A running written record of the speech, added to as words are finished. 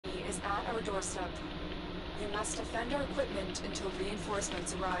at our doorstep. You must defend our equipment until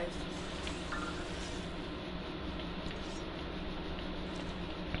reinforcements arrive.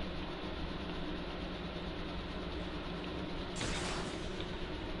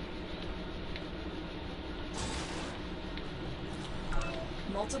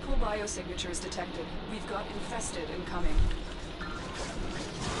 Multiple biosignatures detected. We've got infested incoming.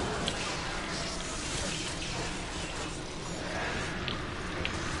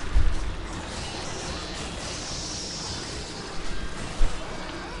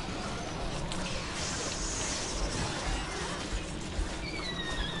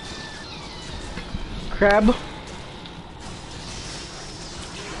 Crab.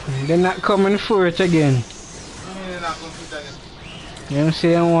 They're not coming for it again. They're not coming for it again. You know what I'm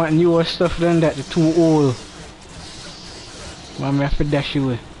saying? I want newer stuff than that. They're too old. I have to dash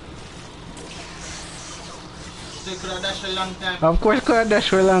away. So you could have dashed for a long time. Of course, I could have dashed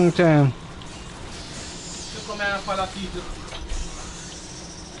for a long time. You come here and follow people.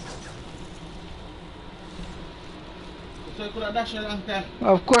 So you could have dashed for a long time.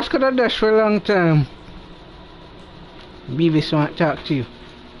 Of course, could have dashed for a long time. Beavis want to talk to you.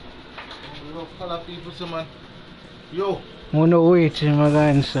 You don't follow people, so man. Yo. I'm not waiting, I'm going to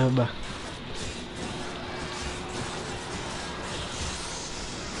answer back.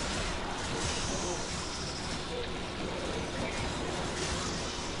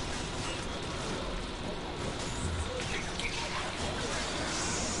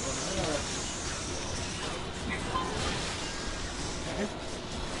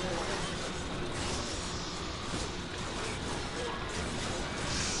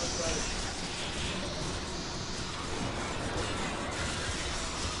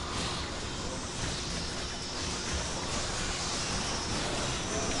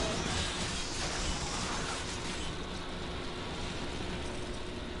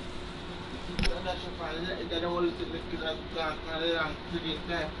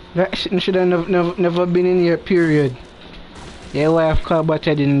 That should have never been in your period. Yeah, wife called but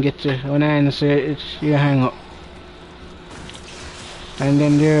I didn't get to. When I answer it, you hang up. And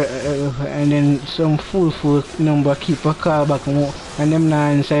then and then some fool number keep a call back and them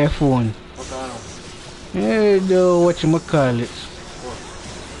not answer your phone. Yeah, what you call it?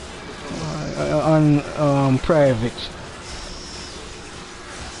 On private.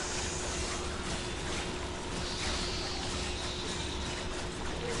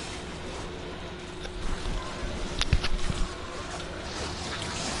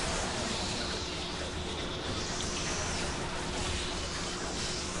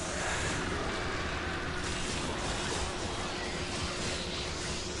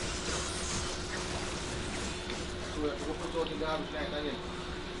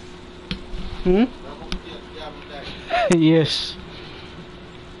 Hmm? Yes.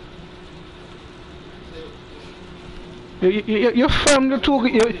 Your family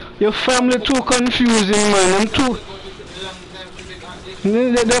your family too confusing, man.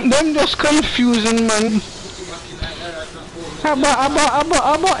 Them just confusing, man.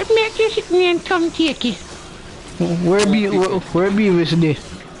 About make you sit me and come take it. Where Beavis there?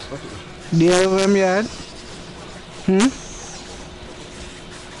 There over my yard? Hmm?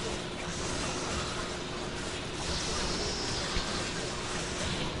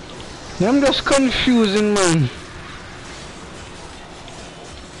 I'm just confusing, man.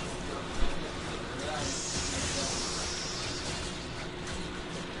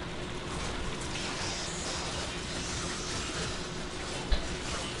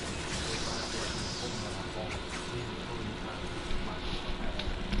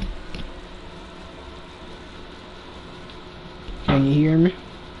 Can you hear me?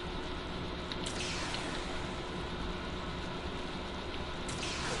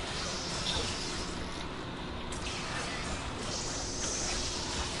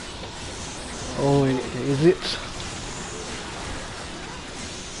 Oh, is it?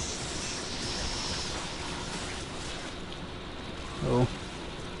 Oh.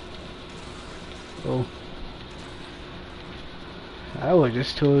 Oh. I was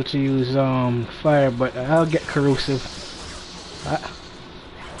just told to use fire, but I'll get corrosive.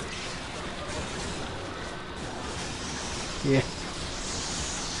 Yeah.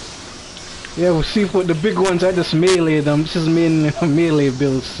 Yeah, we'll see for the big ones. I just melee them. This is mainly melee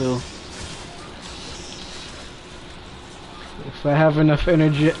build, so if I have enough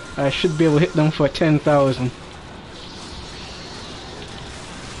energy, I should be able to hit them for 10,000.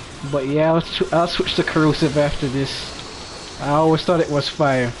 But yeah, I'll switch to corrosive after this. I always thought it was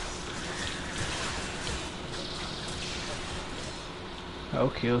fire.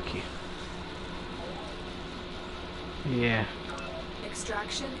 Okay. Yeah.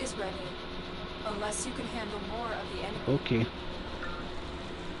 Extraction is ready. Unless you can handle more of the enemy. Okay.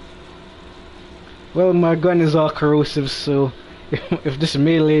 Well, my gun is all corrosive, so if this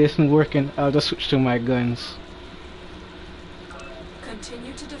melee isn't working, I'll just switch to my guns.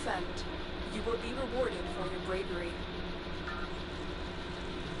 Continue to defend. You will be rewarded for your bravery.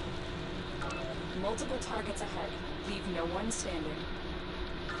 Multiple targets ahead. Leave no one standing.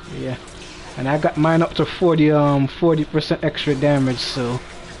 Yeah. And I got mine up to 40% extra damage, so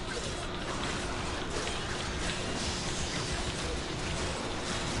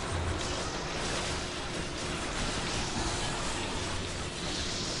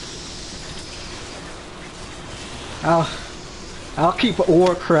I'll keep a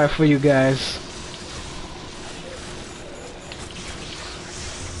Warcraft for you guys.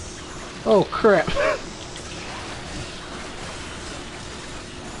 Oh crap.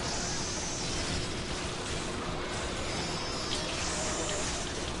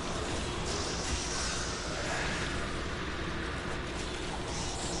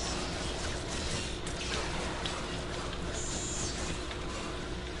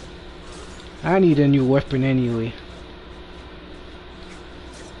 I need a new weapon anyway.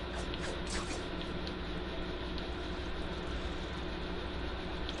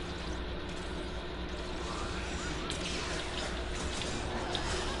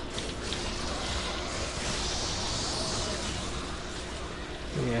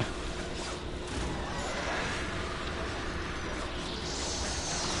 Yeah.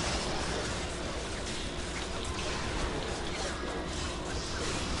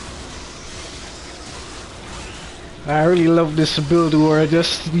 I really love this build where I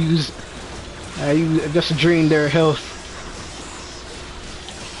just just drain their health.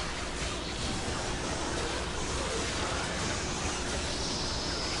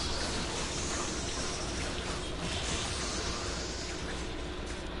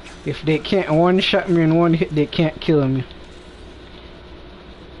 If they can't one-shot me in one hit, they can't kill me.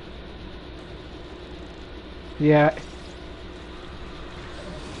 Yeah.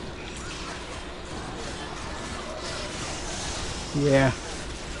 Yeah.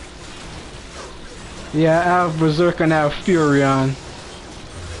 Yeah, I have Berserk and I have Furion.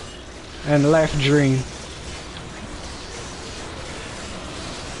 And Life Drain.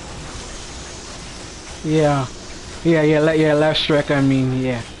 Yeah. Yeah, Life Strike, I mean,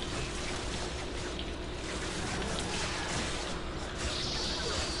 yeah.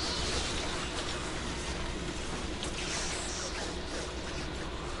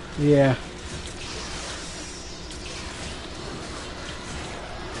 Yeah.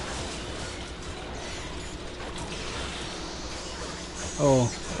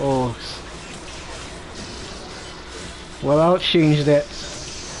 Oh. Well, I'll change that.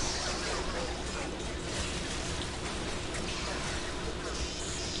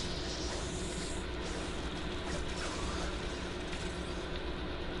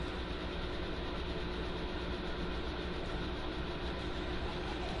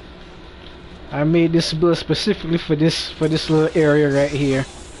 I made this build specifically for this little area right here.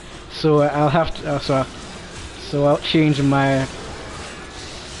 So I'll have to so I'll change my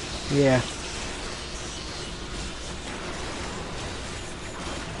yeah.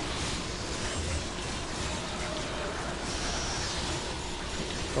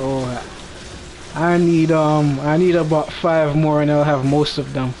 Oh, I need about 5 more and I'll have most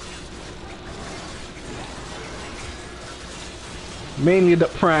of them. Mainly the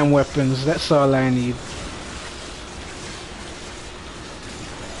prime weapons, that's all I need.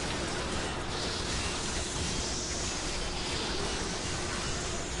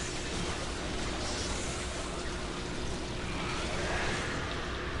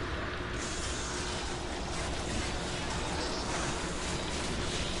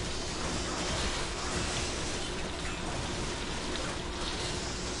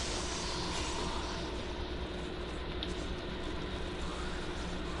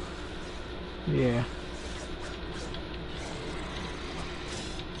 Yeah.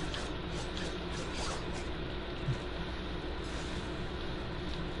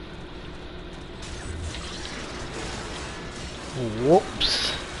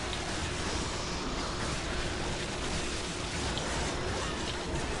 Whoops.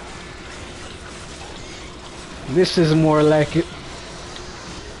 This is more like it.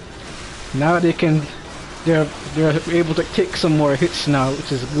 Now they're able to take some more hits now,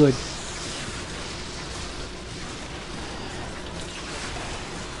 which is good.